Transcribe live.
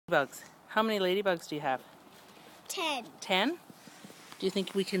Bugs. How many ladybugs do you have? 10. 10? Do you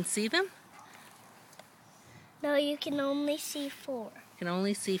think we can see them? No, you can only see 4. You can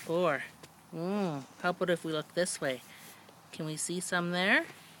only see 4. How about if we look this way? Can we see some there?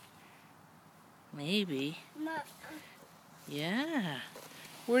 Maybe. No. Yeah.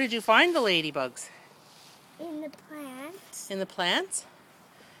 Where did you find the ladybugs? In the plants. In the plants?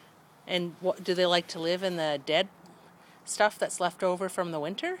 And what do they like to live in the dead stuff that's left over from the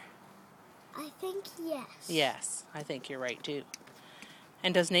winter? I think yes. Yes, I think you're right too.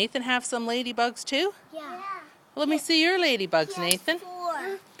 And does Nathan have some ladybugs too? Yeah. Let me see your ladybugs, Nathan.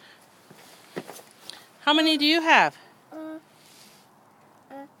 4. How many do you have?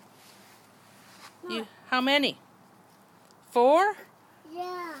 How many? 4?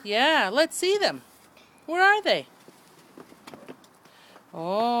 Yeah. Yeah, let's see them. Where are they?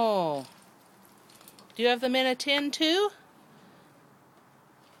 Oh. Do you have them in a tin too?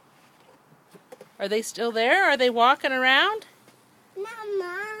 Are they still there? Are they walking around?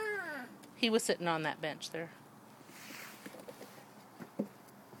 Mama. He was sitting on that bench there.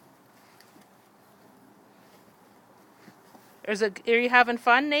 Are you having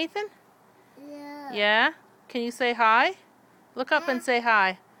fun, Nathan? Yeah. Yeah? Can you say hi? Look up and say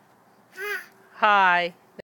hi. Hi.